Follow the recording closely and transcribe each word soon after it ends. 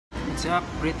What's up?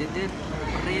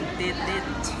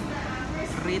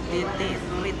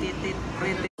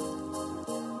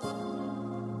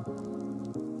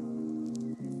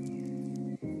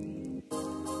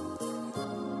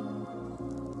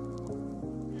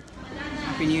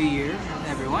 Happy New Year,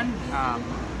 everyone.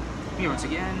 Here once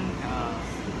again.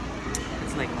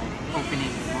 It's like my opening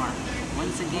remark.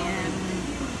 Once again,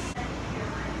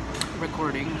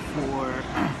 recording for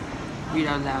Read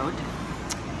Out Loud,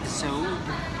 episode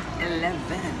 11.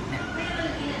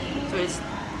 So it's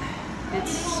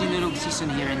Sinulog season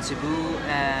here in Cebu,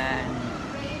 and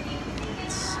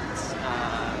it's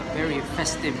a very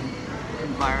festive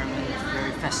environment,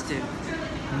 very festive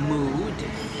mood,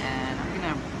 and I'm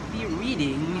gonna be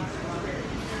reading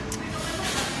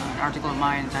an article of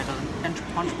mine entitled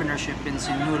Entrepreneurship in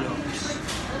Sinulog.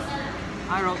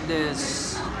 I wrote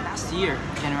this last year,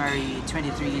 January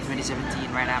 23,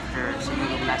 2017, right after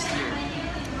Sinulog last year.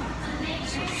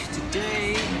 So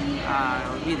today,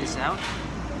 I'll read this out,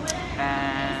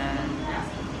 and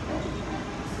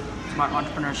it's about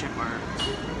entrepreneurship, or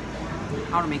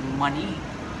how to make money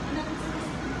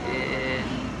in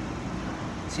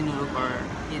Sinulog or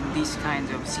in these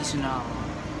kinds of seasonal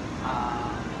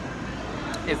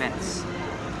events.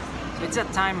 So it's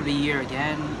that time of the year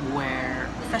again where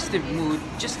festive mood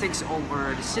just takes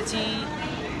over the city,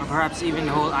 or perhaps even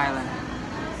the whole island.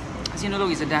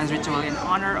 Sinulog is a dance ritual in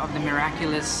honor of the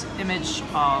miraculous image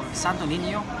of Santo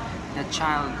Niño, the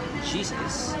child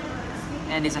Jesus,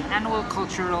 and is an annual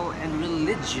cultural and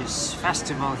religious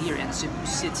festival here in Cebu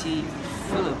City,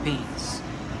 Philippines.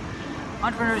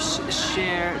 Entrepreneurs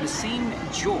share the same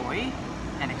joy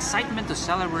and excitement to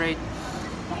celebrate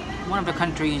one of the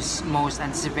country's most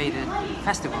anticipated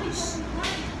festivals.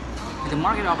 With the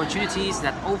market opportunities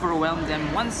that overwhelm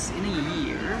them once in a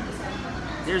year,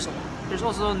 there's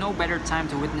also no better time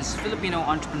to witness Filipino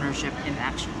entrepreneurship in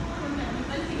action.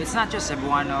 It's not just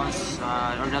Cebuanos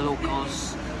or the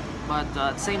locals, but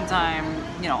at the same time,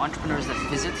 entrepreneurs that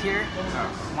visit here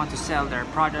want to sell their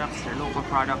products, their local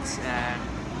products, and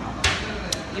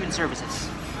even services.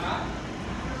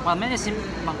 While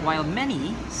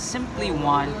many simply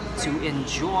want to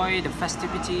enjoy the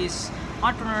festivities,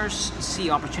 entrepreneurs see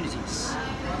opportunities.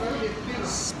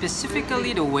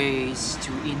 Specifically, the ways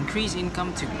to increase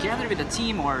income together with a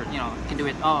team, or you can do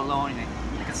it all alone,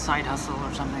 like a side hustle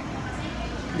or something.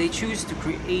 They choose to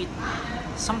create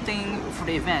something for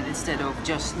the event instead of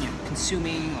just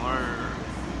consuming or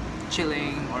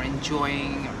chilling or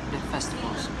enjoying the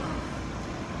festivals.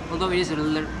 Although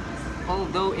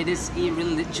it is a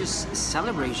religious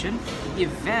celebration, the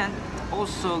event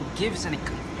also gives an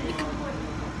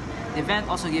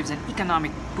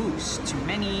economic boost to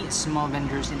many small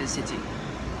vendors in the city,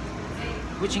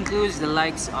 which includes the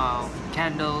likes of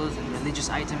candles and religious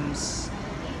items,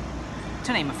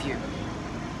 to name a few.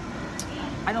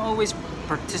 I don't always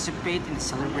participate in the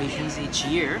celebrations each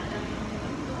year,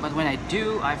 but when I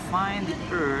do, I find the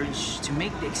urge to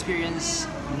make the experience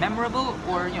memorable,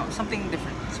 or something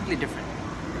different, simply different.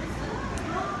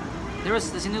 There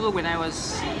was the Sinulog when I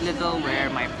was little, where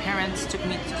my parents took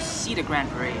me to see the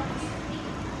Grand Parade.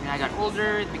 When I got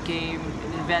older, it became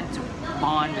an event to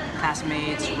bond with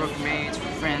classmates, workmates,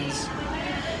 friends.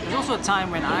 There was also a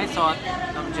time when I thought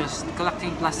of just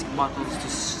collecting plastic bottles to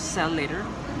sell later.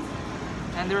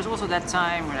 And there was also that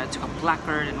time when I took a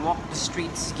placard and walked the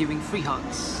streets giving free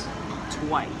hugs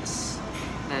twice.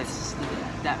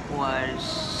 That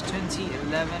was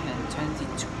 2011 and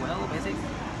 2012, I think.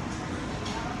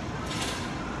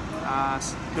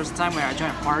 There was a time where I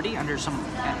joined a party under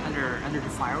the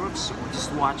fireworks, or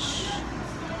just watch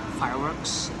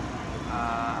fireworks.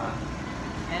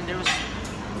 And there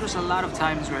was a lot of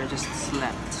times where I just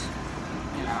slept,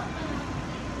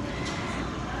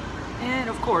 And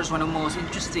of course, one of the most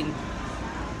interesting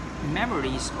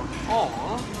memories of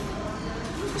all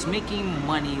was making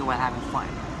money while having fun.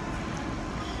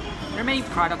 There are many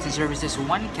products and services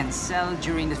one can sell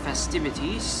during the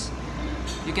festivities.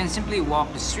 You can simply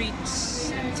walk the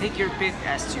streets and take your pick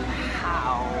as to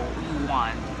how you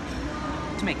want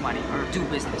to make money or do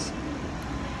business.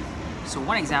 So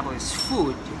one example is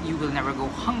food. You will never go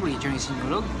hungry during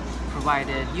Sinulog,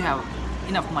 provided you have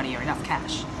enough money or enough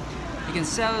cash. You can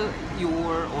sell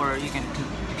or you can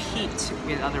compete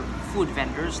with other food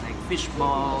vendors like fish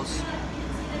balls,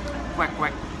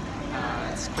 quack,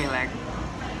 it's quail egg,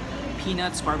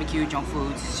 peanuts, barbecue, junk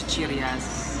foods,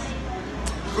 chichirias,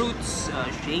 fruits,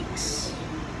 shakes,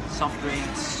 soft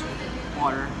drinks,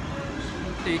 water.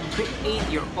 So you can create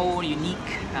your own unique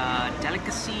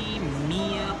delicacy,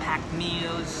 packed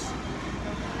meals,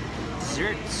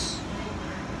 desserts,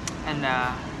 and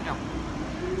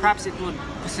perhaps it would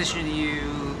position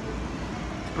you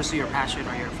pursue your passion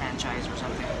or your franchise or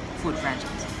something, food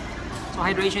franchise. So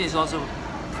hydration is also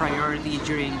priority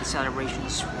during the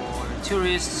celebrations for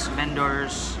tourists,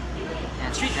 vendors,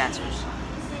 and street dancers.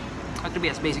 It could be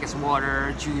as basic as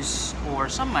water, juice, or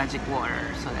some magic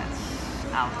water, so that's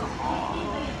alcohol.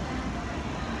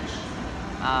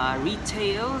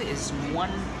 Retail is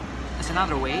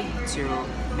another way to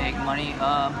make money.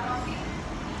 A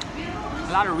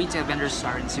lot of retail vendors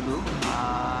are in Cebu.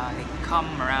 They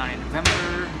come around in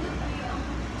November,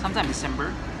 sometime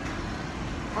December,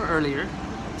 or earlier.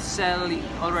 Sell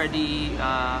already,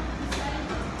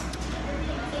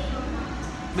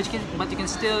 but you can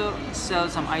still sell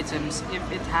some items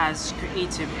if it has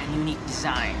creative and unique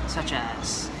design, such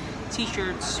as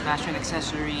t-shirts, fashion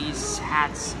accessories,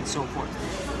 hats, and so forth.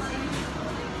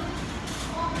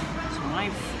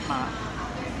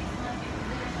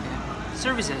 So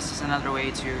services is another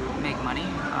way to make money.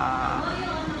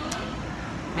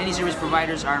 Many service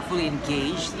providers are fully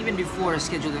engaged even before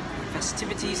scheduled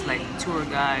festivities, like tour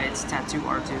guides, tattoo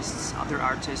artists, other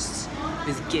artists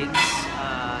with gigs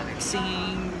like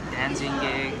singing, dancing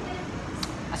gig,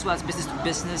 as well as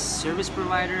business-to-business service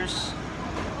providers,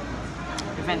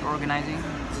 event organizing.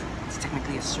 It's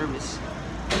technically a service.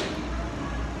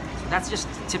 So that's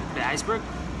just the tip of the iceberg.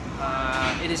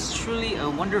 It is truly a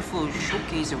wonderful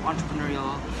showcase of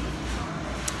entrepreneurial,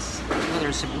 whether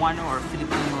it's Cebuano or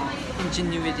Filipino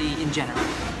ingenuity in general.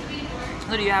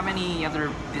 So do you have any other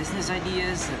business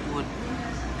ideas that would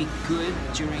be good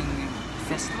during the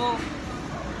festival?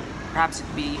 Perhaps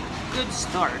it'd be a good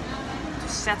start to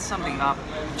set something up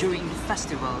during the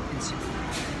festival in Cebu.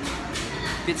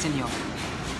 Sinulog.